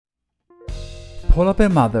polar bear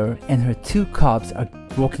mother and her two cubs are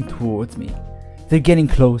walking towards me. They're getting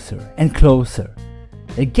closer and closer.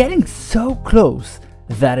 They're getting so close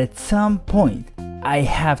that at some point I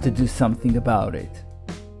have to do something about it.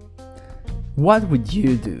 What would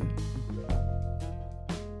you do?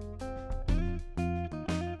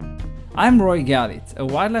 I'm Roy Galit, a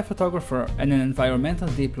wildlife photographer and an environmental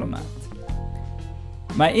diplomat.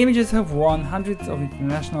 My images have won hundreds of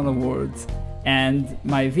international awards, and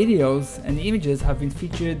my videos and images have been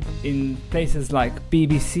featured in places like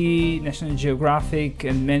BBC, National Geographic,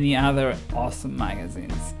 and many other awesome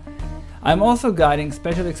magazines. I'm also guiding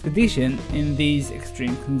special expedition in these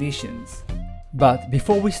extreme conditions. But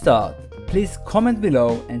before we start, please comment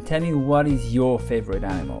below and tell me what is your favorite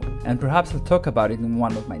animal, and perhaps I'll talk about it in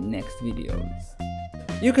one of my next videos.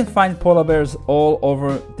 You can find polar bears all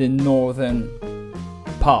over the northern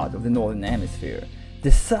part of the northern hemisphere.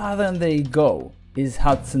 The southern they go is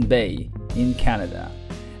Hudson Bay in Canada,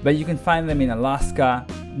 but you can find them in Alaska,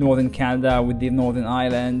 northern Canada with the northern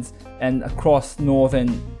islands, and across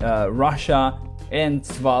northern Russia and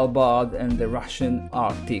Svalbard and the Russian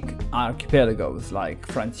Arctic archipelagos like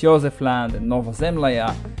Franz Josef Land and Nova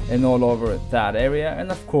Zemlya and all over that area, and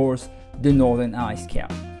of course the northern ice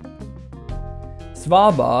cap.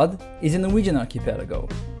 Svalbard is a Norwegian archipelago.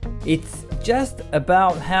 It's just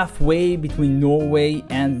about halfway between Norway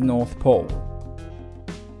and North Pole.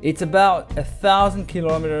 It's about 1,000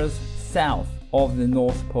 kilometers south of the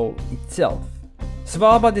North Pole itself.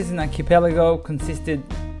 Svalbard is an archipelago consisted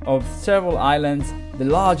of several islands, the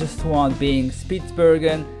largest one being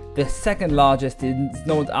Spitsbergen, the second largest is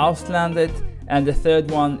Nordaustlandet, and the third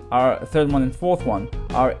one and fourth one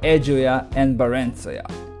are Edgeøya and Barentsøya.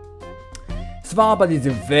 Svalbard is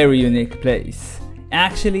a very unique place.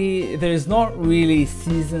 Actually, there's not really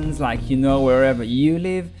seasons like you know wherever you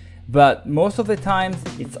live, but most of the times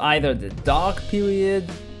it's either the dark period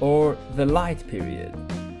or the light period.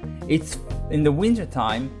 It's in the winter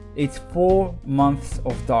time, it's 4 months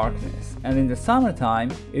of darkness, and in the summertime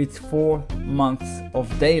it's 4 months of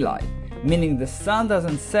daylight, meaning the sun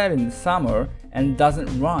doesn't set in the summer and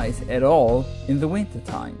doesn't rise at all in the winter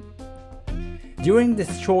time. During the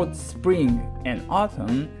short spring and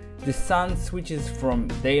autumn, the sun switches from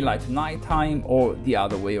daylight to nighttime or the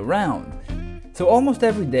other way around. So almost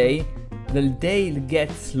every day, the day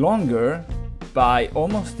gets longer by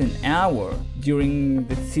almost an hour during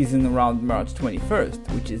the season around March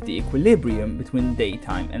 21st, which is the equilibrium between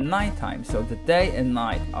daytime and nighttime. So the day and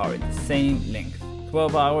night are at the same length,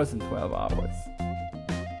 12 hours and 12 hours.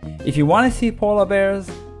 If you want to see polar bears,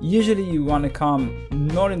 usually you want to come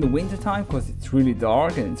not in the winter time because it's really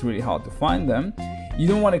dark and it's really hard to find them. You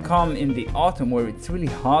don't want to come in the autumn where it's really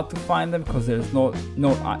hard to find them because there's not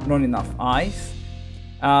enough ice.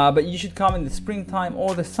 But you should come in the springtime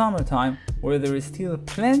or the summertime where there is still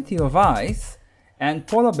plenty of ice, and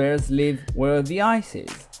polar bears live where the ice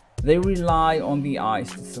is. They rely on the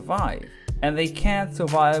ice to survive, and they can't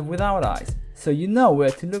survive without ice, so you know where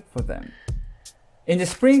to look for them. In the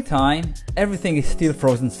springtime, everything is still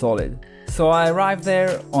frozen solid, so I arrive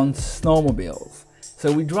there on snowmobiles.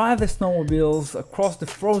 So we drive the snowmobiles across the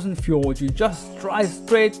frozen fjords. You just drive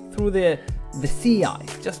straight through the sea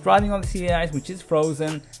ice, just riding on the sea ice which is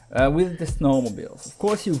frozen with the snowmobiles. Of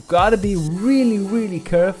course, you've got to be really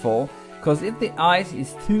careful, because if the ice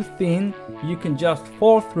is too thin you can just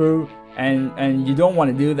fall through, and you don't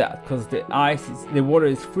want to do that because the water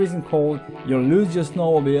is freezing cold. You'll lose your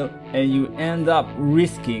snowmobile and you end up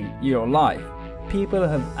risking your life. People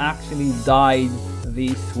have actually died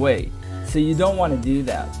this way, so you don't want to do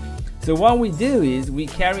that. So what we do is we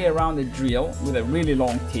carry around a drill with a really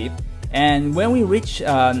long tip, and when we reach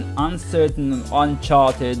an uncertain,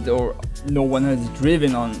 uncharted, or no one has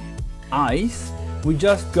driven on ice, we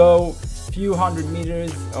just go a few hundred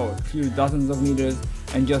meters or a few dozens of meters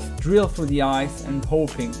and just drill through the ice and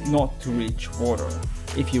hoping not to reach water.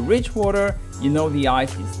 If you reach water, you know the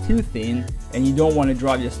ice is too thin and you don't want to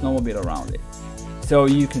drive your snowmobile around it. So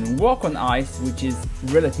you can walk on ice which is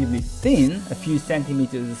relatively thin, a few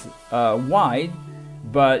centimeters wide,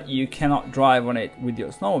 but you cannot drive on it with your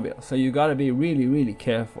snowmobile, so you gotta be really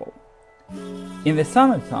careful. In the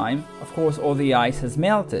summertime, of course, all the ice has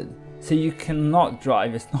melted, so you cannot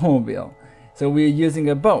drive a snowmobile. So we're using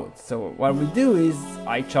a boat. So what we do is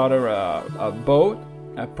I charter a boat,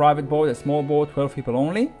 a private boat, a small boat, 12 people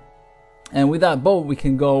only, and with that boat we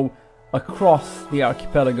can go across the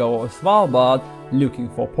archipelago of Svalbard looking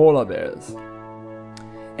for polar bears.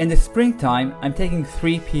 In the springtime, I'm taking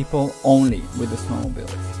 3 people only with the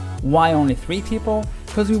snowmobiles. Why only 3 people?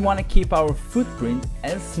 Because we want to keep our footprint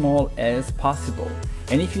as small as possible.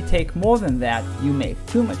 And if you take more than that, you make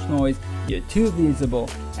too much noise, you're too visible,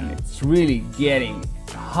 and it's really getting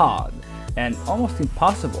hard and almost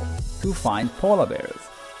impossible to find polar bears.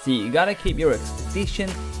 So you gotta keep your expedition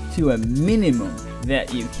to a minimum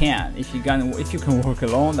that you can. If you can work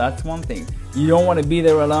alone, that's one thing. You don't want to be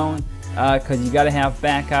there alone, because you gotta have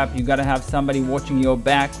backup. You gotta have somebody watching your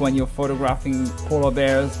back when you're photographing polar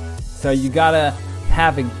bears. So you gotta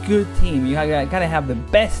have a good team. You gotta have the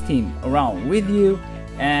best team around with you.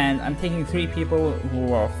 And I'm taking 3 people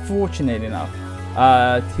who are fortunate enough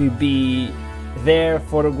to be there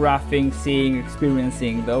photographing, seeing,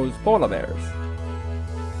 experiencing those polar bears.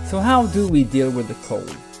 So how do we deal with the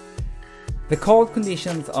cold? The cold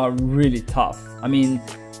conditions are really tough. I mean,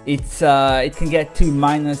 it can get to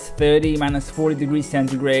 -30, -40 degrees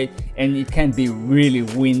centigrade, and it can be really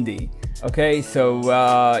windy. Okay, so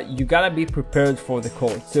you gotta be prepared for the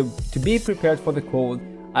cold. So to be prepared for the cold,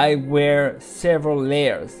 I wear several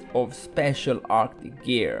layers of special Arctic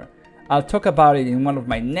gear. I'll talk about it in one of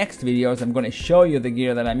my next videos. I'm going to show you the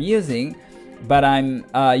gear that I'm using, but I'm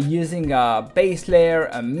using a base layer,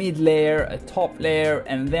 a mid layer, a top layer,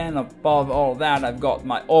 and then above all that I've got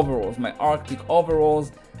my overalls, my Arctic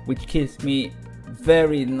overalls, which keeps me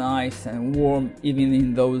very nice and warm even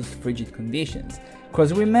in those frigid conditions.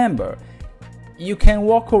 Because remember, you can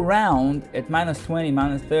walk around at -20,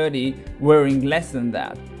 -30 wearing less than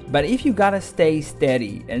that. But if you gotta stay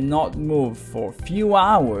steady and not move for a few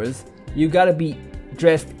hours, you gotta be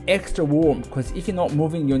dressed extra warm, because if you're not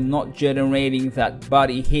moving, you're not generating that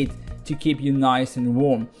body heat to keep you nice and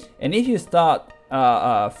warm. And if you start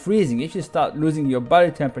freezing, if you start losing your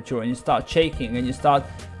body temperature and you start shaking and you start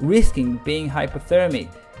risking being hypothermic,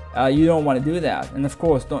 you don't want to do that. And of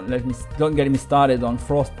course, don't get me started on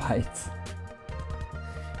frostbites.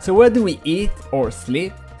 So where do we eat or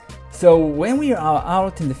sleep? So when we are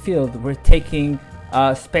out in the field, we're taking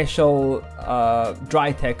special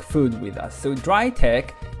dry tech food with us. So dry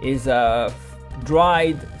tech is a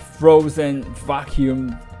dried, frozen,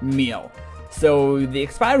 vacuumed meal. So the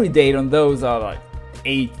expiry date on those are like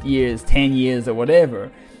 8 years, 10 years or whatever.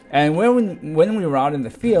 And when we were out in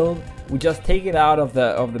the field, we just take it out of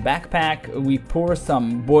the backpack, we pour some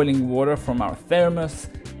boiling water from our thermos,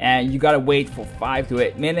 and you gotta wait for 5 to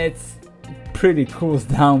 8 minutes. Pretty cools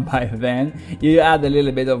down by then. You add a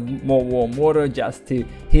little bit of more warm water just to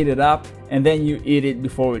heat it up, and then you eat it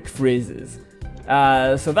before it freezes.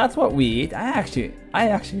 So that's what we eat. I actually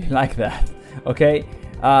like that. Okay,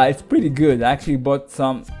 it's pretty good. I actually bought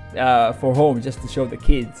some for home just to show the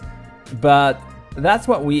kids. But that's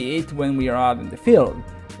what we eat when we are out in the field.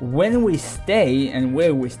 When we stay and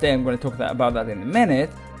where we stay, I'm going to talk about that in a minute.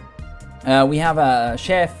 We have a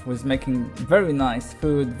chef who's making very nice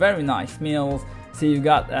food, very nice meals. So you've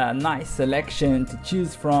got a nice selection to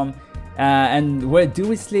choose from. And where do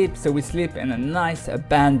we sleep? So we sleep in a nice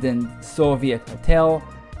abandoned Soviet hotel,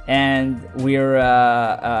 and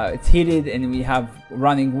it's heated, and we have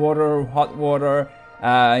running water, hot water.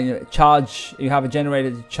 You have a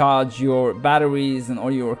generator to charge your batteries and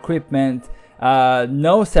all your equipment.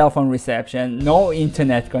 No cell phone reception, no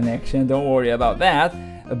internet connection, don't worry about that.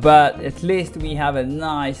 But at least we have a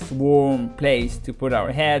nice warm place to put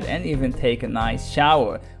our head and even take a nice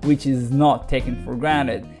shower, which is not taken for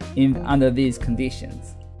granted under these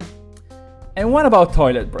conditions. And what about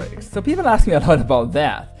toilet breaks? So people ask me a lot about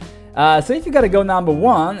that. So if you gotta go number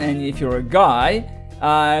one, and if you're a guy,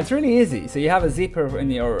 it's really easy. So you have a zipper in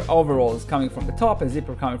your overalls coming from the top, a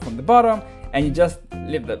zipper coming from the bottom, and you just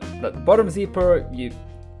lift the bottom zipper, you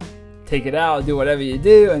take it out, do whatever you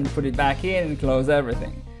do, and put it back in and close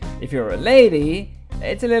everything. If you're a lady,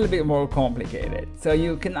 it's a little bit more complicated. So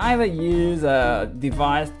you can either use a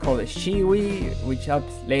device called a shiwi, which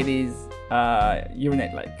helps ladies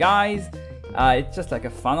urinate like guys. It's just like a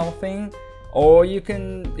funnel thing. Or you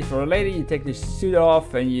can, if you're a lady, you take the suit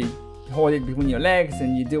off and you hold it between your legs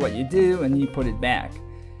and you do what you do and you put it back.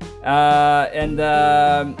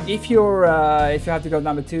 If you have to go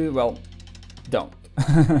number two, well, don't.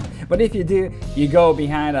 But if you do, you go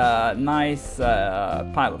behind a nice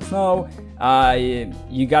pile of snow.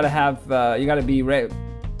 You gotta be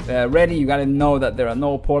ready. You gotta know that there are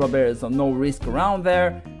no polar bears or no risk around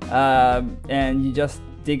there, and you just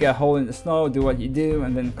dig a hole in the snow, do what you do,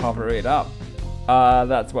 and then cover it up.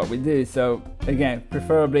 That's what we do. So again,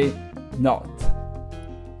 preferably not.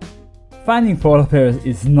 Finding polar bears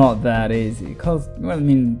is not that easy because, well, I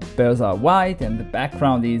mean, bears are white and the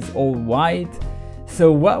background is all white.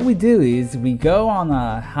 So what we do is we go on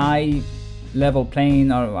a high level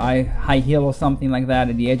plain or a high hill or something like that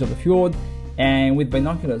at the edge of the fjord, and with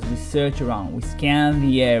binoculars we search around, we scan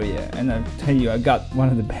the area, and I'll tell you, I got one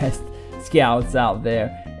of the best scouts out there,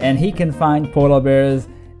 and he can find polar bears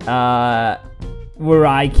where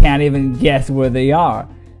I can't even guess where they are.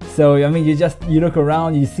 So I mean, you look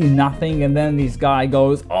around, you see nothing, and then this guy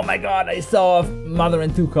goes, "Oh my God, I saw a mother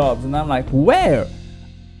and two cubs," and I'm like, "Where?"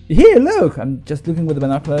 "Here, look." I'm just looking with the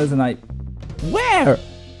binoculars, and where?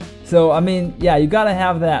 So I mean, yeah, you gotta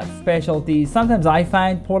have that specialty. Sometimes I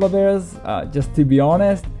find polar bears, just to be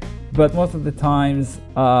honest, but most of the times,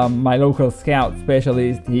 my local scout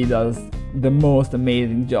specialist, he does the most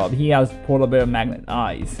amazing job. He has polar bear magnet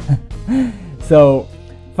eyes. So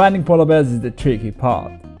finding polar bears is the tricky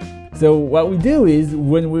part. So what we do is,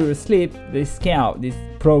 when we're asleep, this scout, this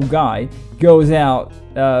pro guy, goes out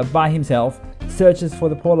by himself, searches for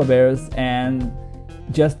the polar bears, and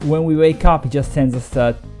just when we wake up, he just sends us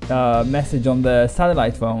a message on the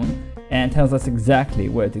satellite phone and tells us exactly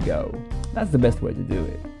where to go. That's the best way to do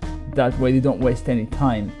it. That way you don't waste any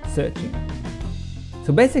time searching.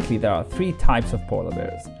 So basically there are three types of polar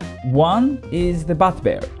bears. One is the butt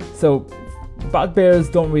bear. So butt bears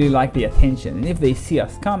don't really like the attention, and if they see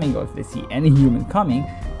us coming, or if they see any human coming,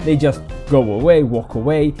 they just go away, walk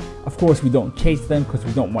away. Of course, we don't chase them because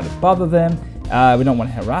we don't want to bother them. We don't want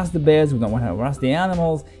to harass the bears, we don't want to harass the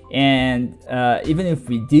animals, and even if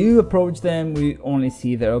we do approach them, we only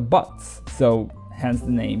see their butts, so hence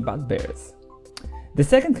the name butt bears. The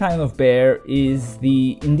second kind of bear is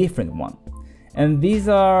the indifferent one, and these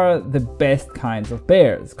are the best kinds of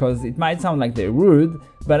bears, because it might sound like they're rude,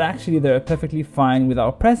 but actually they're perfectly fine with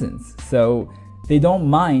our presence, so they don't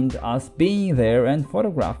mind us being there and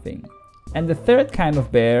photographing. And the third kind of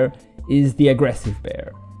bear is the aggressive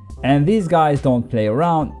bear. And these guys don't play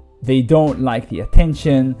around, they don't like the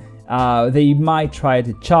attention, they might try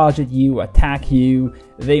to charge at you, attack you,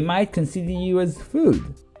 they might consider you as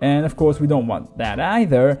food. And of course we don't want that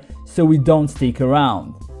either, so we don't stick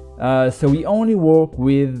around. So we only work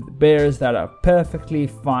with bears that are perfectly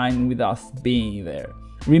fine with us being there.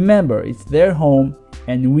 Remember, it's their home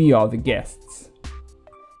and we are the guests.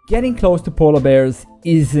 Getting close to polar bears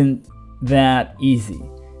isn't that easy.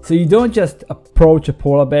 So you don't just approach a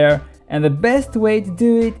polar bear, and the best way to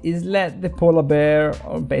do it is let the polar bear,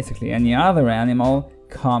 or basically any other animal,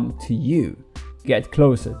 come to you, get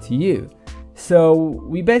closer to you. So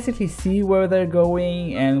we basically see where they're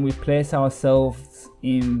going and we place ourselves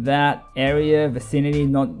in that area, vicinity,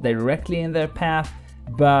 not directly in their path,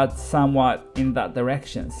 but somewhat in that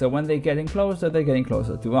direction. So when they're getting closer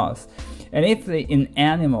to us. And if an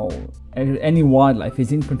animal, any wildlife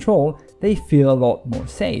is in control, they feel a lot more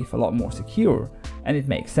safe, a lot more secure, and it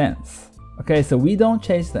makes sense. Okay, so we don't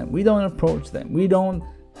chase them, we don't approach them, we don't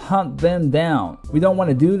hunt them down. We don't want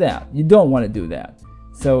to do that. You don't want to do that.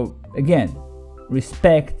 So again,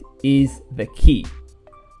 respect is the key.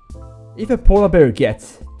 If a polar bear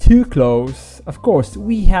gets too close, of course,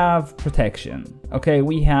 we have protection. Okay,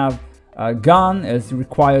 we have a gun as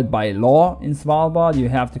required by law in Svalbard. You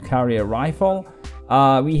have to carry a rifle.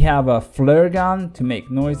 We have a flare gun to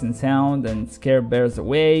make noise and sound and scare bears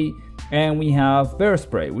away. And we have bear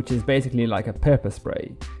spray, which is basically like a pepper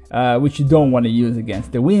spray, which you don't want to use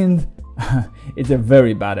against the wind. It's a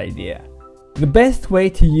very bad idea. The best way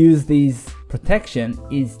to use these protection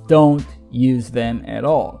is don't use them at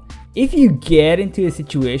all. If you get into a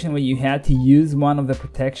situation where you had to use one of the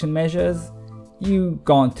protection measures, you've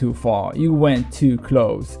gone too far, you went too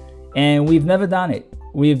close, and we've never done it.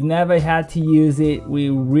 We've never had to use it. We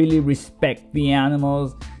really respect the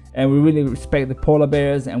animals and we really respect the polar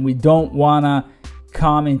bears, and we don't want to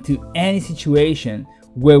come into any situation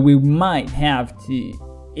where we might have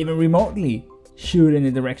to even remotely shoot in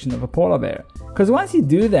the direction of a polar bear. Because once you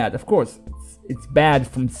do that, of course, it's bad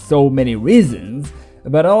from so many reasons,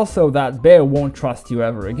 but also that bear won't trust you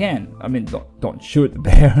ever again. I mean, don't shoot the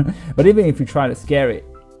bear, but even if you try to scare it,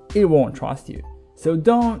 it won't trust you. So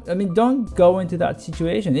don't go into that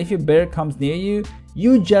situation. If your bear comes near you,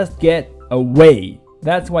 you just get away.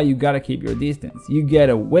 That's why you gotta keep your distance. You get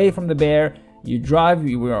away from the bear, you drive,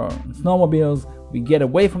 we are on snowmobiles, we get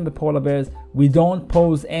away from the polar bears, we don't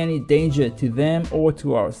pose any danger to them or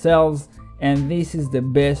to ourselves, and this is the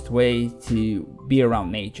best way to be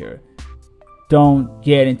around nature. Don't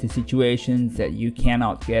get into situations that you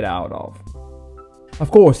cannot get out of. Of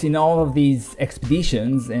course, in all of these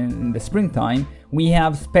expeditions in the springtime, we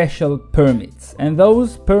have special permits, and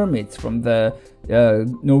those permits from the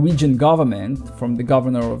Norwegian government, from the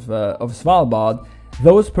governor of Svalbard,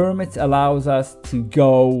 those permits allows us to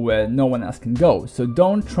go where no one else can go. So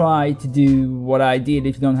don't try to do what I did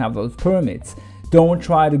if you don't have those permits. Don't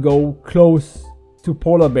try to go close to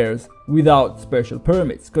polar bears without special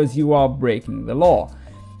permits, because you are breaking the law.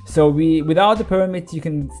 So without the permits, you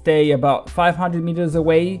can stay about 500 meters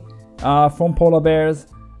away from polar bears.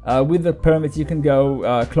 With the permits you can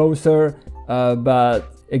go closer,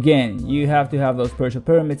 but again, you have to have those special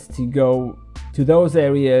permits to go to those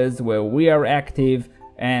areas where we are active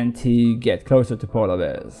and to get closer to polar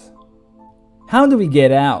bears. How do we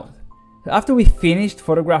get out? After we finished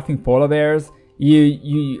photographing polar bears,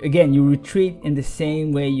 you retreat in the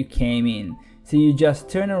same way you came in. So you just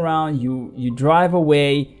turn around, you drive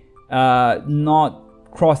away, not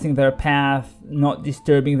crossing their path, not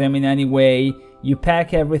disturbing them in any way. You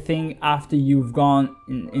pack everything after you've gone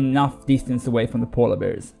enough distance away from the polar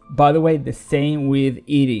bears. By the way, the same with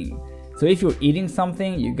eating. So if you're eating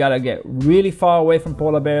something, you gotta get really far away from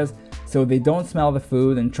polar bears so they don't smell the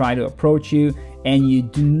food and try to approach you. And you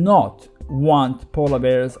do not want polar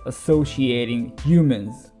bears associating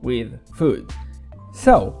humans with food.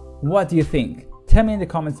 So, what do you think? Tell me in the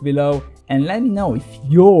comments below and let me know if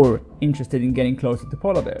you're interested in getting closer to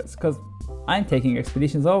polar bears, because I'm taking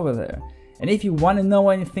expeditions over there. And if you want to know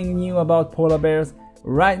anything new about polar bears,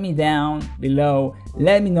 write me down below.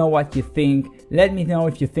 Let me know what you think. Let me know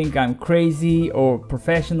if you think I'm crazy or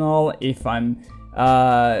professional, if I'm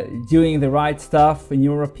doing the right stuff in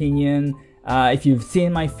your opinion. If you've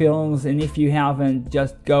seen my films, and if you haven't,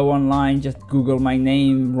 just go online, just Google my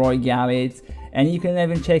name, Roy Gallitz, and you can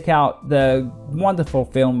even check out the wonderful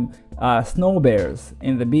film Snow Bears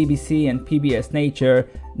in the BBC and PBS Nature,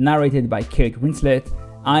 narrated by Kate Winslet.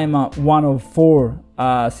 I'm one of 4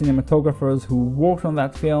 cinematographers who worked on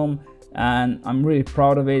that film, and I'm really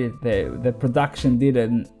proud of it. The production did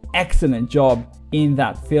an excellent job in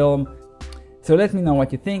that film. So let me know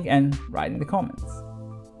what you think and write in the comments.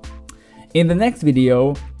 In the next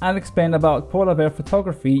video, I'll explain about polar bear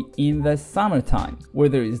photography in the summertime, where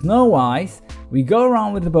there is no ice. We go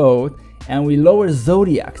around with the boat and we lower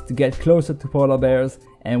zodiacs to get closer to polar bears,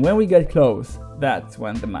 and when we get close, that's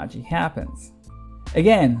when the magic happens.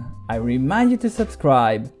 Again, I remind you to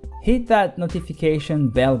subscribe, hit that notification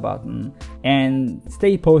bell button, and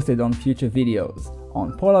stay posted on future videos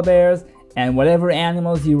on polar bears and whatever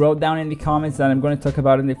animals you wrote down in the comments that I'm going to talk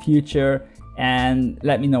about in the future, and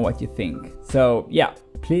let me know what you think. So yeah,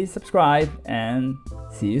 please subscribe and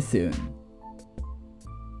see you soon.